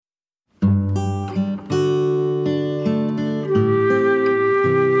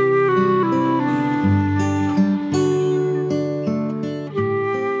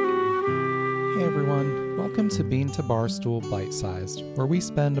Barstool Bite-Sized, where we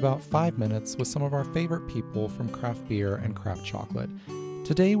spend about 5 minutes with some of our favorite people from craft beer and craft chocolate.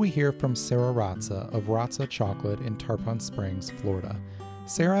 Today we hear from Sarah Ratza of Ratza Chocolate in Tarpon Springs, Florida.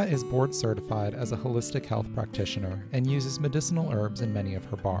 Sarah is board certified as a holistic health practitioner and uses medicinal herbs in many of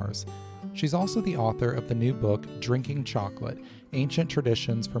her bars. She's also the author of the new book, Drinking Chocolate, Ancient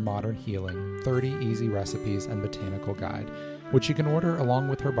Traditions for Modern Healing, 30 Easy Recipes and Botanical Guide, which you can order along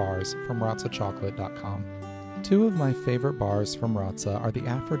with her bars from ratzachocolate.com. Two of my favorite bars from Ratza are the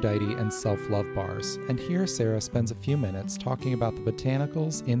Aphrodite and Self-Love bars, and here Sarah spends a few minutes talking about the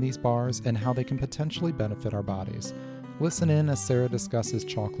botanicals in these bars and how they can potentially benefit our bodies. Listen in as Sarah discusses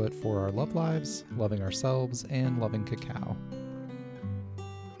chocolate for our love lives, loving ourselves, and loving cacao.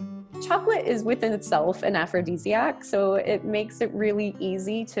 Chocolate is within itself an aphrodisiac, so it makes it really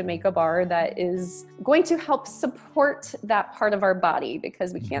easy to make a bar that is going to help support that part of our body,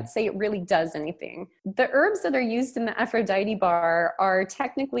 because we can't say it really does anything. The herbs that are used in the Aphrodite bar are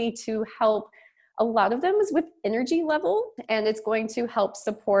technically to help. A lot of them is with energy level, and it's going to help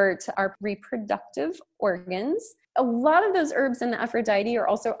support our reproductive organs. A lot of those herbs in the Aphrodite are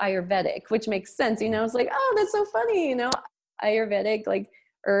also Ayurvedic, which makes sense. It's like, oh, that's so funny. Ayurvedic, like,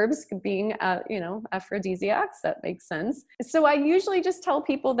 herbs being, aphrodisiacs, that makes sense. So I usually just tell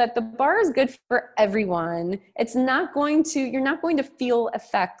people that the bar is good for everyone. You're not going to feel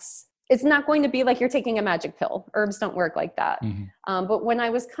effects. It's not going to be like you're taking a magic pill. Herbs don't work like that. Mm-hmm. But when I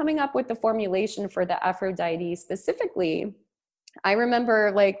was coming up with the formulation for the Aphrodite specifically, I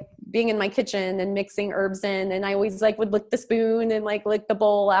remember being in my kitchen and mixing herbs in, and I always would lick the spoon and lick the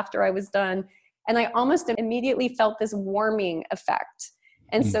bowl after I was done. And I almost immediately felt this warming effect.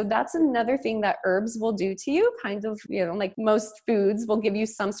 And so that's another thing that herbs will do to you, kind of, like most foods will give you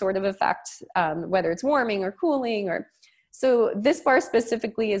some sort of effect, whether it's warming or cooling. So this bar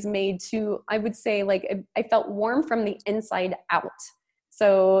specifically is made to, I would say, I felt warm from the inside out.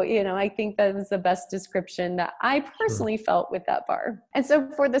 So, I think that is the best description that I personally felt with that bar. And so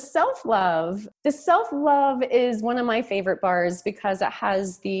for the self-love is one of my favorite bars because it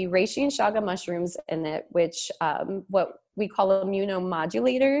has the reishi and chaga mushrooms in it, which what we call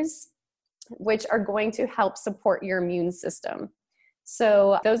immunomodulators, which are going to help support your immune system.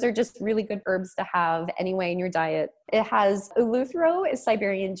 So those are just really good herbs to have anyway in your diet. It has Eleuthero is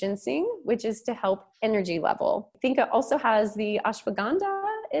Siberian ginseng, which is to help energy level. I think it also has the ashwagandha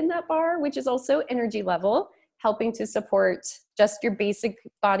in that bar, which is also energy level, helping to support just your basic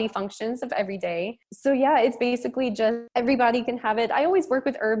body functions of every day. So yeah, it's basically just everybody can have it. I always work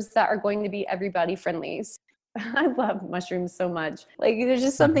with herbs that are going to be everybody friendly. I love mushrooms so much. There's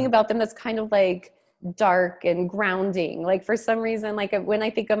just something about them that's kind of dark and grounding. For some reason, when I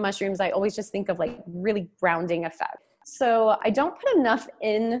think of mushrooms, I always just think of really grounding effect. So I don't put enough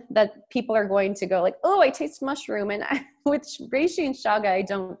in that people are going to go oh, I taste mushroom. And with reishi and chaga, I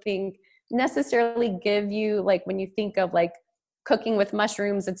don't think necessarily give you, when you think of cooking with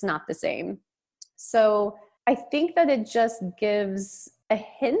mushrooms, it's not the same. So I think that it just gives a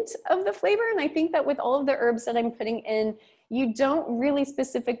hint of the flavor. And I think that with all of the herbs that I'm putting in, you don't really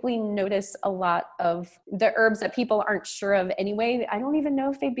specifically notice a lot of the herbs that people aren't sure of anyway. I don't even know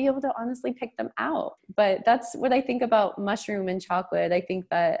if they'd be able to honestly pick them out. But that's what I think about mushroom and chocolate. I think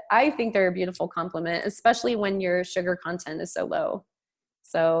they're a beautiful complement, especially when your sugar content is so low.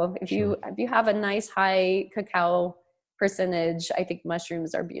 So if you have a nice high cacao percentage, I think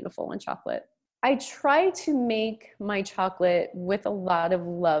mushrooms are beautiful in chocolate. I try to make my chocolate with a lot of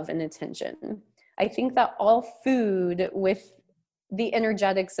love and attention. I think that all food, with the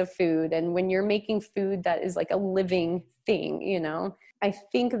energetics of food, and when you're making food that is a living thing, I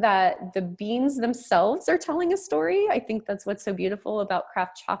think that the beans themselves are telling a story. I think that's what's so beautiful about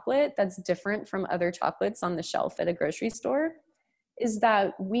craft chocolate that's different from other chocolates on the shelf at a grocery store, is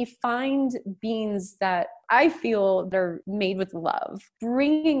that we find beans that I feel they're made with love.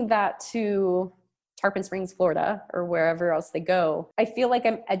 Bringing that to Tarpon Springs, Florida, or wherever else they go, I feel like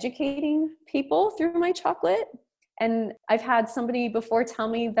I'm educating people through my chocolate. And I've had somebody before tell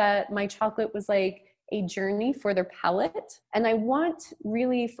me that my chocolate was like a journey for their palate. And I want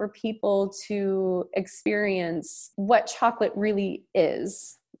really for people to experience what chocolate really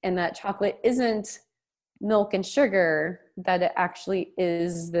is, and that chocolate isn't milk and sugar, that it actually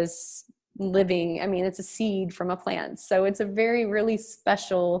is this living, it's a seed from a plant. So it's a very, really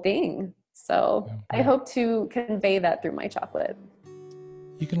special thing. So I hope to convey that through my chocolate.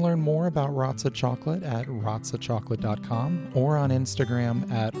 You can learn more about Ratza Chocolate at ratzachocolate.com or on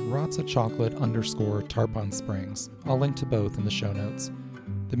Instagram at ratzachocolate_Tarpon Springs. I'll link to both in the show notes.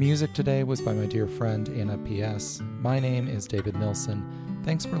 The music today was by my dear friend Anna P.S. My name is David Nilsson.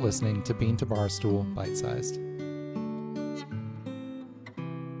 Thanks for listening to Bean to Barstool Bite-Sized.